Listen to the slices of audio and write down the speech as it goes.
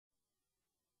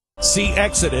see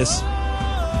Exodus,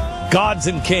 Gods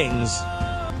and Kings,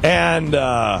 and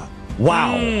wow,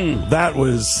 that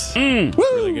was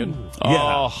really good. Yeah.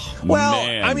 Oh, well,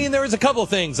 man. I mean, there was a couple of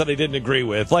things that I didn't agree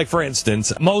with. Like, for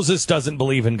instance, Moses doesn't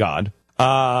believe in God.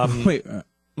 Wait,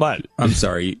 What? I'm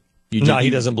sorry. No, he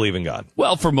doesn't believe in God.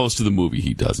 Well, for most of the movie,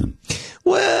 he doesn't.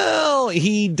 Well,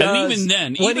 he does. And even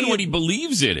then, when he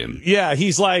believes in him. Yeah,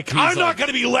 he's like, I'm not like- going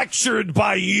to be lectured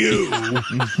by you.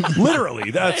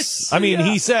 Literally, that's, I mean,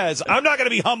 he says, I'm not going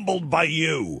to be humbled by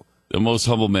you. The most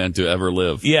humble man to ever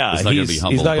live. Yeah, he's not going to be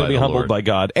humbled, he's not gonna by, be the humbled Lord. by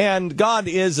God. And God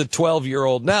is a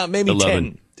 12-year-old, now maybe 11.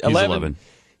 10. He's 11.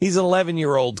 He's an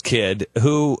 11-year-old kid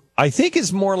who I think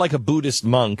is more like a Buddhist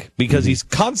monk because he's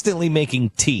constantly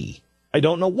making tea. I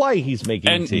don't know why he's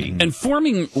making tea. And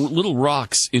forming little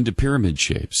rocks into pyramid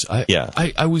shapes.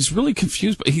 I was really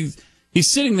confused. But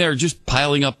he's sitting there just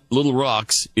piling up little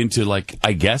rocks into, like,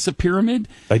 I guess a pyramid?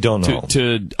 I don't know.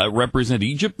 To represent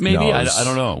Egypt, maybe? No, I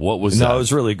don't know. What was that? No, it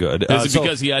was really good. Is it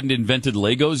because he hadn't invented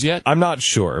Legos yet? I'm not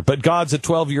sure, but God's a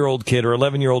 12-year-old kid or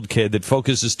 11-year-old kid that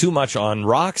focuses too much on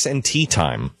rocks and tea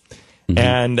time. Mm-hmm.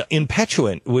 And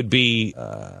impetuant would be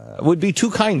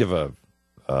too kind of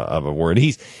a word.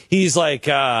 He's like,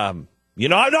 I'm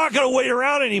not going to wait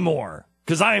around anymore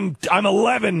because I'm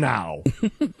 11 now.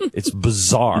 It's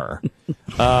bizarre.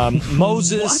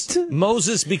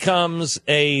 Moses becomes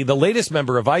the latest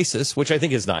member of ISIS, which I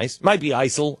think is nice. Might be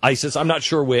ISIS. I'm not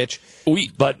sure which.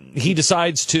 But he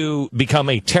decides to become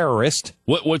a terrorist.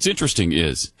 What's interesting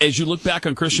is, as you look back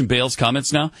on Christian Bale's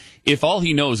comments now, if all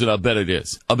he knows, and I'll bet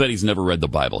he's never read the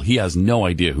Bible. He has no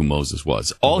idea who Moses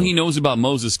was. All he knows about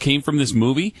Moses came from this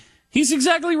movie. He's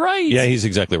exactly right. Yeah, he's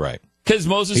exactly right. Because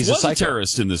Moses was a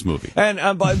terrorist in this movie.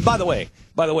 And by the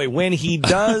way, when he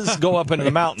does go up into the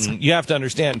mountain, you have to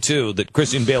understand, too, that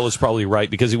Christian Bale is probably right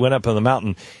because he went up on the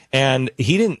mountain and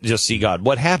he didn't just see God.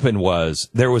 What happened was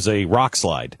there was a rock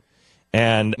slide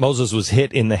and Moses was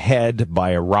hit in the head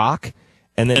by a rock.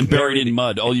 And then buried in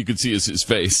mud. All you could see is his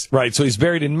face. Right, so he's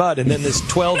buried in mud. And then this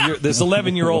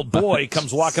 11-year-old boy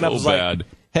comes walking up and is like,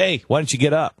 hey, why don't you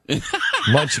get up? Why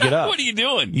don't you get up? What are you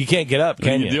doing? You can't get up,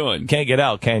 can you? What are you doing? Can't get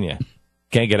out, can you?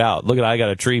 Can't get out. Look, I got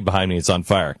a tree behind me. It's on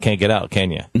fire. Can't get out,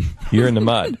 can you? You're in the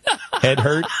mud. Head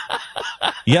hurt?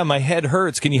 Yeah, my head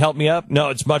hurts. Can you help me up? No,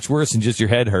 it's much worse than just your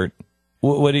head hurt.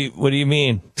 What do you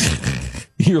mean?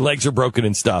 Your legs are broken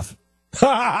and stuff.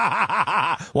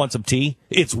 Want some tea?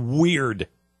 It's weird.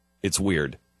 It's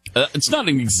weird. It's not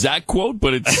an exact quote,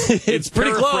 but it's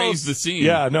pretty close. The scene.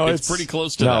 Yeah, no, it's pretty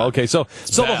close to no, that. Okay, so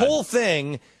the whole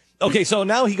thing. Okay, so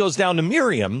now he goes down to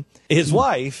Miriam, his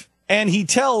wife, and he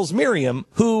tells Miriam,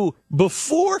 who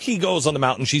before he goes on the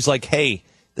mountain, she's like, "Hey,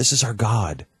 this is our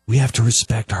God. We have to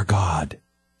respect our God."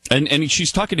 And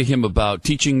she's talking to him about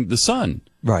teaching the son,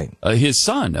 right? His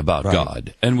son about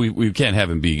God, and we can't have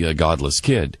him be a godless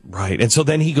kid, right? And so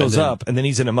then he goes up, and then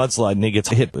he's in a mudslide, and he gets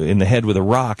hit in the head with a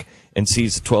rock, and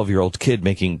sees a 12-year-old kid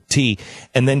making tea,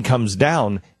 and then comes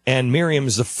down, and Miriam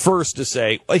is the first to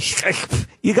say,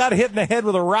 "You got hit in the head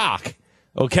with a rock."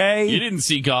 Okay? You didn't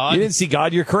see God. You didn't see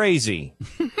God. You're crazy.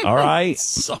 All right?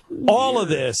 So all of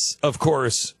this, of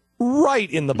course, right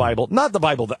in the Bible. Not the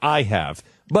Bible that I have,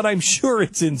 but I'm sure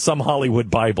it's in some Hollywood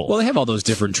Bible. Well, they have all those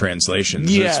different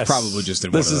translations. Yes. It's probably just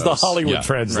in this one of is those. the Hollywood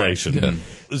translation. Right.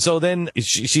 Yeah. So then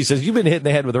she says, "You've been hit in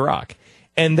the head with a rock."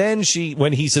 And then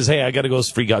when he says, "Hey, I got to go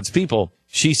free God's people,"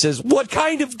 she says, "What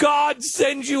kind of God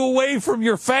sends you away from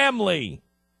your family?"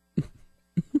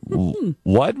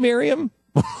 What, Miriam?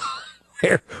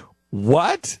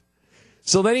 What?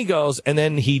 So then he goes, and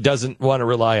then he doesn't want to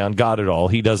rely on God at all.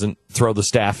 He doesn't throw the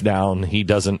staff down. He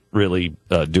doesn't really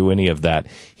do any of that.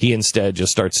 He instead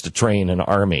just starts to train an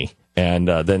army and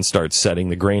then starts setting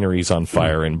the granaries on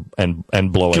fire and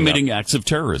blowing committing up. acts of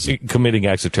terrorism. Committing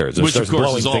acts of terrorism. Which, of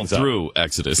course, is all through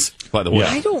Exodus, by the way. Yeah.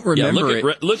 I don't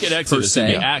remember look at Exodus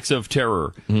and the acts of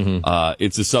terror. Mm-hmm.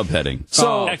 It's a subheading.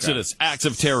 So Exodus, acts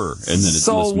of terror. And then it's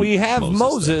so we have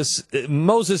Moses.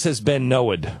 Moses has been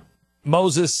Noed.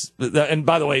 Moses, and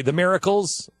by the way, the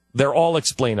miracles, they're all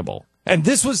explainable. And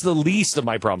this was the least of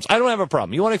my problems. I don't have a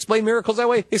problem. You want to explain miracles that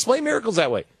way? Explain miracles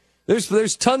that way.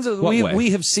 There's tons of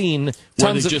we have seen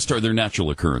tons of just are their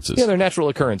natural occurrences. Yeah, they're natural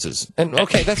occurrences. And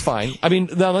okay, that's fine. I mean,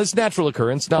 now it's natural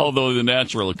occurrence. Now, although the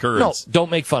natural occurrence. No,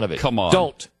 don't make fun of it. Come on.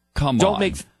 Don't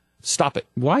make stop it.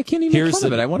 Why can't he make fun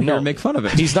of it? I want to hear him make fun of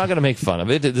it. He's not going to make fun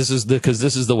of it. Because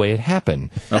this is the way it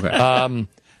happened. Okay.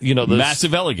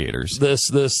 Massive alligators.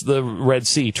 The Red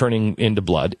Sea turning into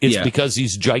blood. It's because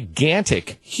these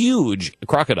gigantic, huge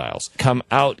crocodiles come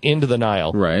out into the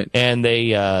Nile, right? And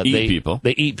they eat people.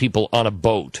 They eat people on a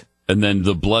boat, and then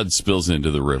the blood spills into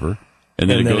the river, And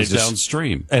then it goes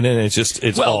downstream. And then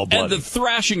it's all bloody. And the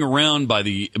thrashing around by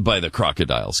the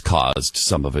crocodiles caused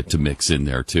some of it to mix in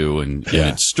there too, and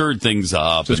it stirred things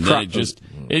up. So and then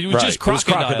it was just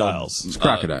crocodiles. It was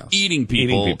crocodiles. Eating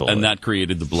people, and that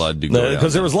created the blood to go down.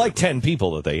 Because there was like 10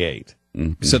 people that they ate.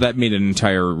 Mm-hmm. So that made an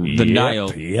entire Nile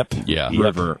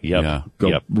river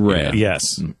go red.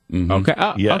 Yes. Mm-hmm. Okay.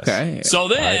 Yes. Okay. So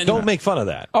then, don't make fun of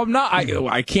that. Oh no,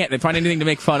 I can't find anything to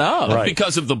make fun of. Right.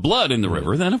 Because of the blood in the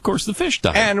river, then of course the fish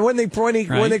died. And when they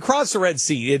crossed the Red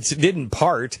Sea, it didn't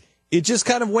part. It just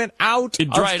kind of went out.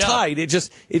 It dried of tide. up.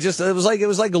 It was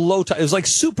like a low tide. It was like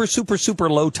super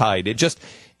low tide.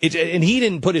 And he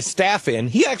didn't put his staff in.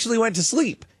 He actually went to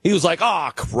sleep. He was like,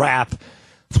 "Oh crap.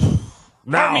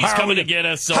 Now, Army's coming to get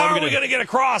us. So how are we going to get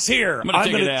across here? I'm going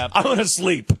to take a nap. I'm going to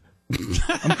sleep.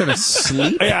 I'm going to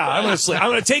sleep? Yeah, I'm going to sleep.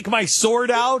 I'm going to take my sword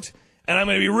out, and I'm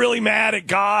going to be really mad at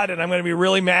God, and I'm going to be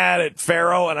really mad at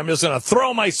Pharaoh, and I'm just going to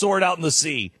throw my sword out in the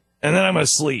sea, and then I'm going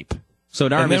to sleep." So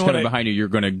an army's coming behind you. You're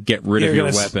going to get rid of your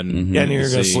weapon. And you're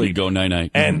going to sleep. You go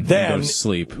night-night. And then, go to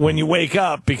sleep. When you wake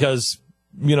up, because,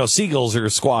 seagulls are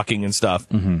squawking and stuff,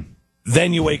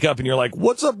 then you wake up and you're like,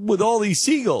 what's up with all these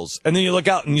seagulls? And then you look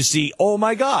out and you see, oh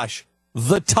my gosh,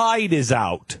 the tide is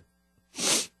out.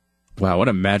 Wow, what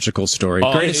a magical story.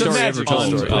 Greatest story ever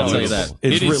told. I'll tell you that.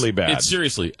 It's really bad. It's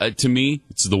seriously, to me,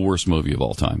 it's the worst movie of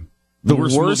all time. The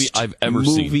worst movie I've ever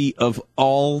seen. Movie of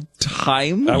all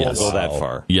time? I won't go that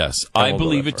far. Yes, I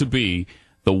believe it to be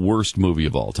the worst movie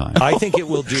of all time. I think it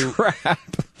will do. Crap.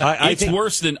 It's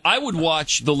worse than I would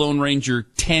watch The Lone Ranger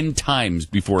 10 times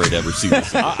before I'd ever see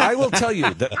this. I will tell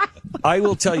you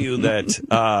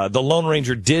that. The Lone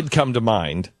Ranger did come to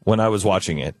mind when I was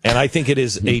watching it, and I think it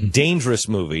is a dangerous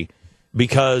movie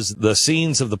because the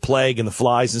scenes of the plague and the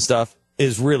flies and stuff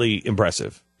is really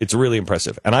impressive. It's really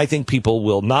impressive, and I think people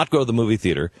will not go to the movie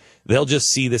theater. They'll just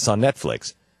see this on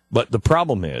Netflix. But the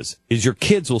problem is your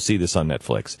kids will see this on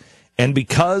Netflix. And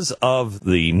because of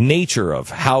the nature of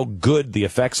how good the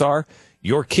effects are,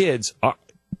 your kids,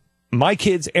 my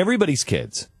kids, everybody's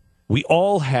kids, we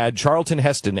all had Charlton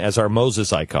Heston as our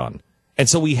Moses icon. And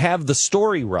so we have the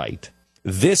story right.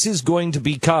 This is going to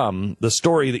become the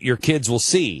story that your kids will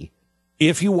see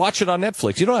if you watch it on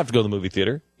Netflix. You don't have to go to the movie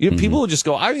theater. People will just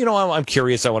go, I'm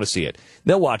curious, I want to see it.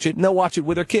 They'll watch it, and they'll watch it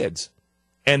with their kids.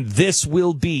 And this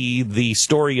will be the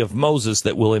story of Moses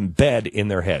that will embed in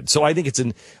their head. So I think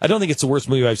I don't think it's the worst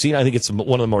movie I've seen. I think it's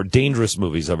one of the more dangerous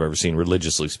movies I've ever seen,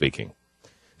 religiously speaking.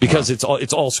 Because it's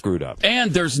all screwed up.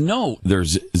 And there's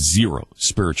zero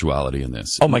spirituality in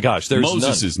this. Oh my gosh,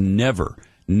 Moses is never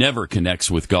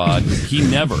connects with God. He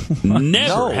never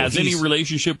has any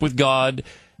relationship with God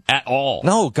at all.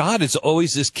 No, God is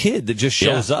always this kid that just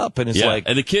shows up and is like,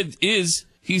 and the kid he's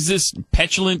this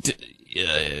petulant,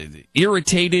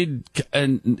 irritated,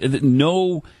 and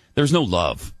there's no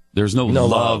love. There's no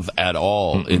love at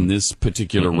all in this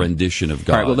particular rendition of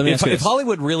God. All right, well, let me ask you if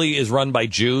Hollywood really is run by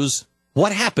Jews,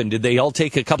 what happened? Did they all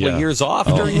take a couple of years off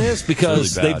during this?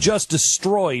 Because really they've just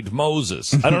destroyed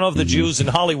Moses. I don't know if the Jews in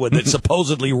Hollywood that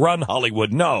supposedly run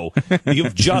Hollywood know.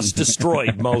 You've just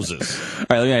destroyed Moses. All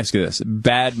right, let me ask you this.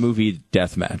 Bad movie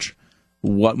deathmatch.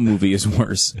 What movie is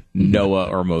worse, Noah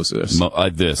or Moses?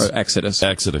 This. Or Exodus.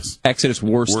 Exodus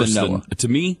worse than Noah. To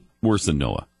me, worse than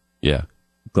Noah. Yeah.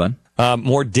 Glenn?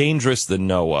 More dangerous than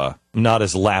Noah, not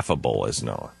as laughable as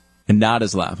Noah. And not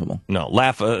as laughable. No,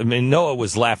 Noah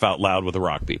was laugh out loud with the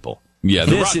rock people. Yeah,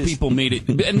 the rock people made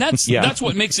it, and that's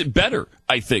what makes it better,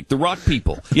 I think, the rock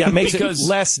people. Yeah, it makes it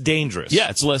less dangerous. Yeah,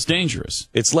 it's less dangerous.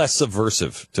 It's less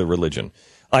subversive to religion.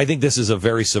 I think this is a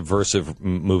very subversive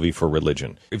movie for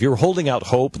religion. If you're holding out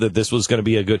hope that this was going to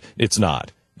be it's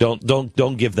not.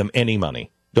 Don't give them any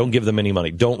money. Don't give them any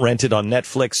money. Don't rent it on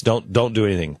Netflix. Don't do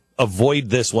anything.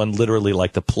 Avoid this one literally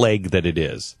like the plague that it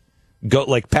is. Go,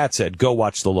 like Pat said, go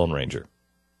watch The Lone Ranger.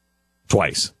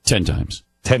 Twice. 10 times.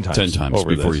 10 times. 10 times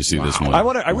before you see this one.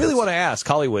 I really want to ask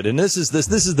Hollywood, and this is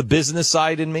the business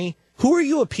side in me. Who are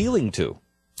you appealing to?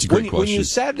 It's a great question.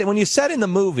 When you sat in the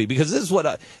movie, because this is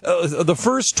what the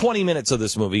first 20 minutes of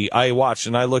this movie I watched,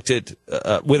 and I looked at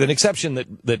with an exception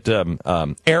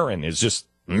that Aaron is just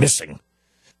missing.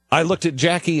 I looked at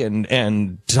Jackie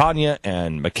and Tanya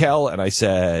and Mikkel, and I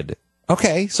said,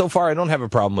 okay, so far I don't have a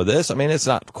problem with this. I mean, it's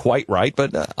not quite right,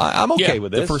 but I'm okay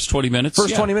with this. The first 20 minutes?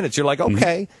 20 minutes, you're like,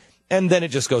 okay. And then it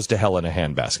just goes to hell in a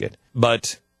handbasket.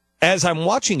 But as I'm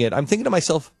watching it, I'm thinking to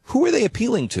myself, who are they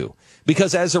appealing to?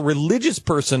 Because as a religious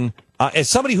person, as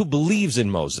somebody who believes in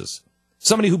Moses,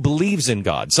 somebody who believes in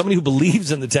God, somebody who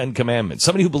believes in the Ten Commandments,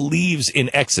 somebody who believes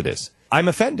in Exodus, I'm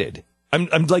offended.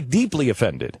 I'm like deeply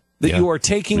offended that you are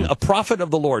taking a prophet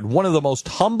of the Lord, one of the most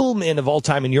humble men of all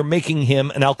time, and you're making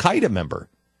him an Al-Qaeda member.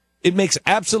 It makes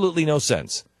absolutely no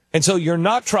sense. And so you're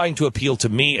not trying to appeal to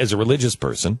me as a religious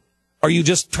person. Are you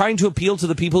just trying to appeal to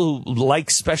the people who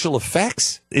like special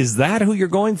effects? Is that who you're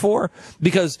going for?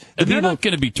 Because they're not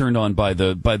going to be turned on by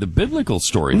the biblical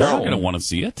story. No. They're not going to want to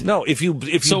see it. No, if you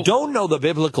don't know the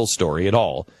biblical story at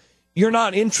all, you're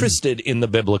not interested in the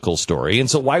biblical story, and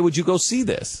so why would you go see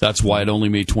this? That's why it only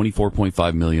made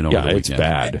 $24.5 million over the weekend. It's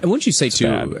bad. And wouldn't you say,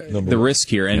 too, the risk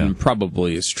here, and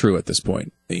probably is true at this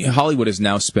point, Hollywood has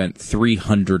now spent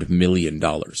 $300 million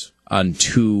on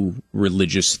 2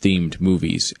 religious-themed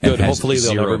movies. Good. Hopefully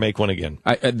they'll never make one again.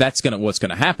 That's what's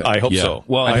going to happen. I hope so.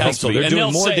 Well, I it hope has so. to be.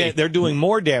 They're doing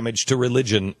more damage to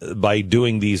religion by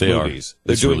doing these movies.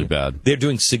 It's really bad. They're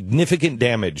doing significant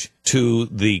damage to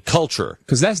the culture.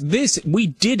 Because we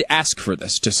did ask for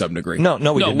this to some degree. No,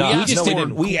 we did not.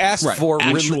 We asked for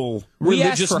actual we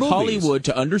asked religious for movies. Hollywood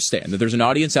to understand that there's an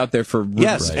audience out there for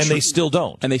Yes, and they still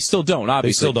don't. And they still don't, obviously.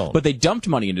 They still don't. But they dumped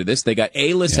money into this. They got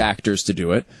A-list actors to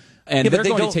do it. And they're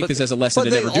going to take this as a lesson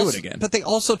to never do it again. But they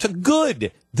also took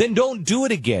good. Then don't do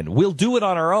it again. We'll do it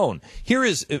on our own. Here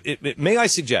is, may I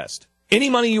suggest, any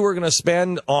money you were going to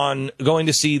spend on going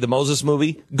to see the Moses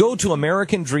movie, go to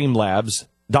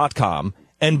AmericanDreamLabs.com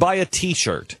and buy a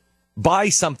T-shirt. Buy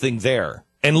something there.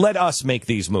 And let us make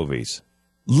these movies.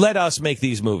 Let us make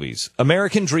these movies.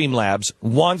 American Dream Labs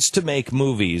wants to make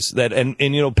movies that, and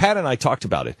Pat and I talked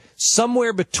about it,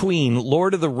 somewhere between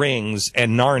Lord of the Rings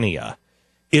and Narnia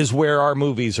is where our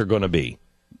movies are going to be.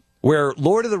 Where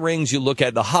Lord of the Rings, you look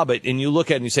at The Hobbit, and you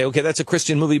look at it and you say, okay, that's a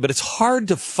Christian movie, but it's hard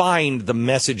to find the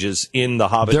messages in The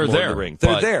Hobbit and Lord of the Rings.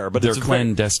 They're there, but they're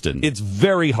clandestine. It's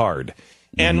very hard.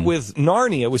 And with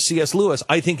Narnia, with C.S. Lewis,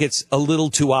 I think it's a little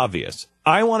too obvious.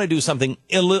 I want to do something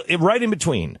right in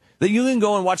between, that you can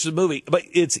go and watch the movie, but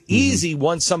it's easy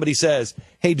once somebody says,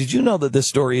 hey, did you know that this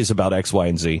story is about X, Y,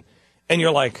 and Z? And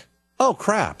you're like, oh,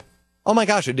 crap. Oh, my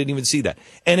gosh, I didn't even see that.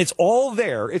 And it's all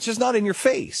there. It's just not in your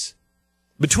face.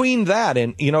 Between that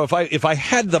and, if I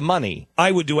had the money,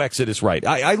 I would do Exodus right.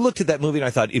 I looked at that movie and I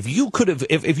thought, if you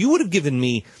would have given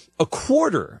me a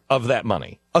quarter of that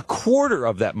money, I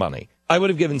would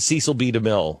have given Cecil B.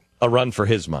 DeMille a run for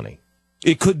his money.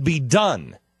 It could be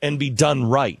done and be done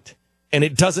right. And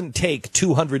it doesn't take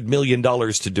 $200 million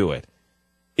to do it.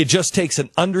 It just takes an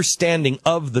understanding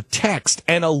of the text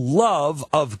and a love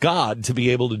of God to be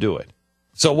able to do it.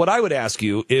 So what I would ask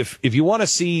you, if you want to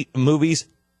see movies,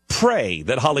 pray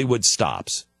that Hollywood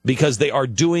stops, because they are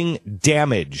doing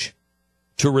damage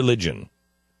to religion.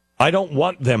 I don't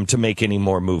want them to make any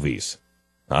more movies.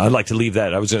 I'd like to leave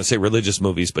that. I was going to say religious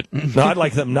movies, but no, I'd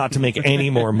like them not to make any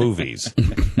more movies.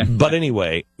 But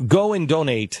anyway, go and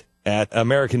donate at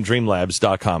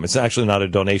AmericanDreamLabs.com. It's actually not a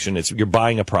donation. You're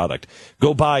buying a product.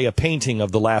 Go buy a painting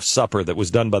of the Last Supper that was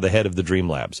done by the head of the Dream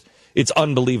Labs. It's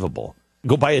unbelievable.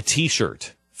 Go buy a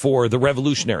T-shirt for the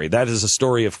Revolutionary. That is a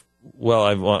story of, well,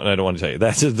 I don't want to tell you.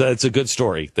 That's a good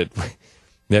story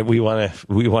that we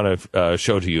want to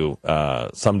show to you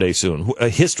someday soon. A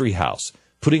history house,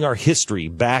 putting our history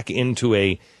back into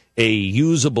a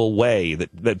usable way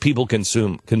that people can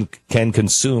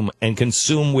consume and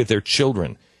consume with their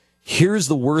children. Here's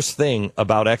the worst thing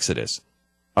about Exodus.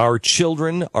 Our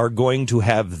children are going to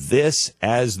have this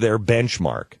as their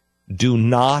benchmark. Do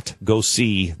not go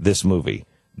see this movie.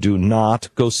 Do not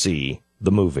go see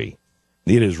the movie.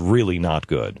 It is really not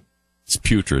good. It's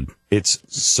putrid. It's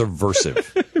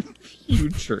subversive.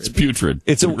 It's putrid.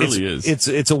 It really is.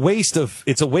 It's a waste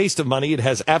of money. It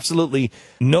has absolutely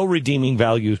no redeeming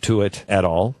value to it at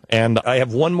all. And I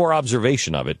have one more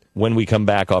observation of it when we come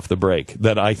back off the break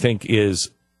that I think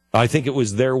it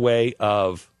was their way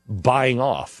of buying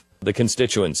off the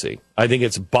constituency. I think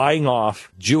it's buying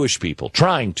off Jewish people,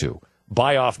 trying to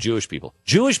buy off Jewish people.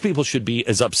 Jewish people should be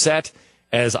as upset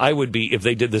as I would be if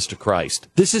they did this to Christ.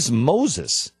 This is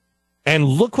Moses. And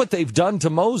look what they've done to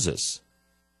Moses.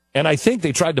 And I think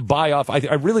they tried to buy off, I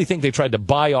really think they tried to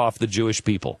buy off the Jewish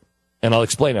people. And I'll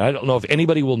explain it. I don't know if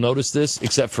anybody will notice this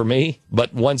except for me,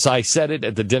 but once I said it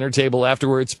at the dinner table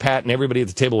afterwards, Pat and everybody at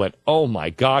the table went, oh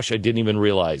my gosh, I didn't even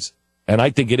realize. And I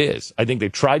think it is. I think they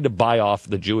tried to buy off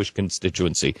the Jewish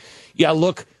constituency. Yeah,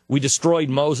 look, we destroyed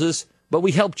Moses, but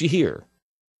we helped you here.